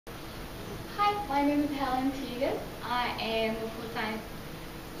Hi, my name is Helen Teagan. I am a full-time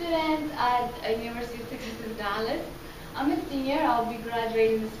student at University of Texas in Dallas. I'm a senior. I'll be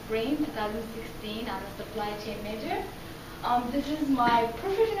graduating this spring, 2016. I'm a supply chain major. This is my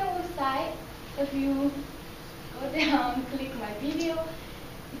professional website. If you go down, click my video,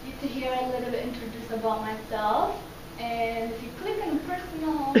 you get to hear a little bit introduced about myself. And if you click on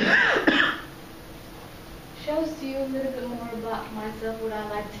personal, shows you a little bit more about myself, what I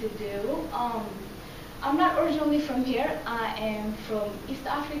like to do. I'm not originally from here. I am from East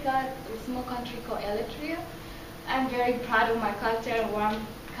Africa, a small country called Eritrea. I'm very proud of my culture and where I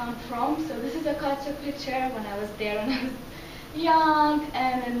come from. So this is a culture picture when I was there when I was young.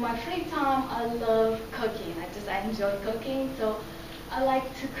 And in my free time, I love cooking. I enjoy cooking. So I like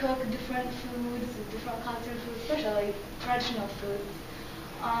to cook different foods, different cultural foods, especially traditional foods.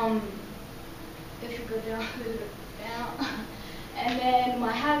 If you go down a little bit down. And then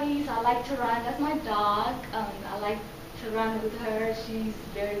my hobbies, I like to run. That's my dog. I like to run with her. She's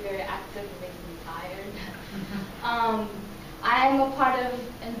very, very active. It makes me tired. I am a part of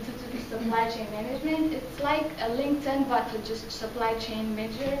Institute of Supply Chain Management. It's like a LinkedIn, but for just supply chain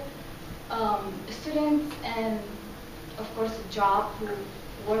major students and, of course, a job who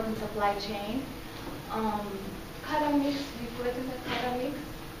work in supply chain. Academics, we work in academics.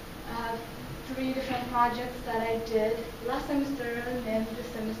 I have 3 different projects that I did last semester and then this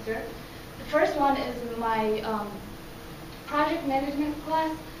semester. The first one is my project management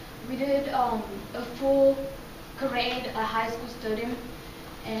class. We did a full create a high school student,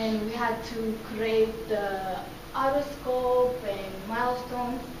 and we had to create the auto scope and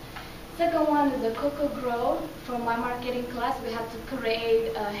milestones. Second one is a Coco Grow. From my marketing class, we had to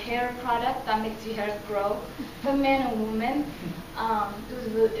create a hair product that makes your hair grow for men and women.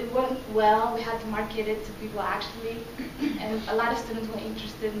 It went well. We had to market it to people actually, and a lot of students were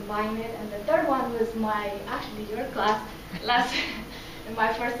interested in buying it. And the third one was your class last in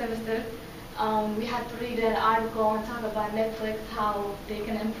my first semester. We had to read an article and talk about Netflix, how they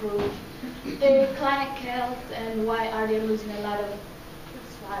can improve their client counts and why are they losing a lot of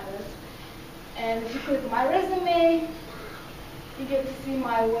subscribers. And if you click my resume, you get to see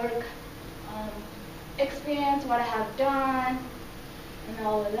my work experience, what I have done, and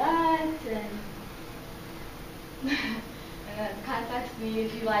all of that. And contact me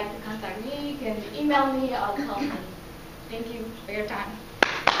if you like to contact me. You can email me or call me. Thank you for your time.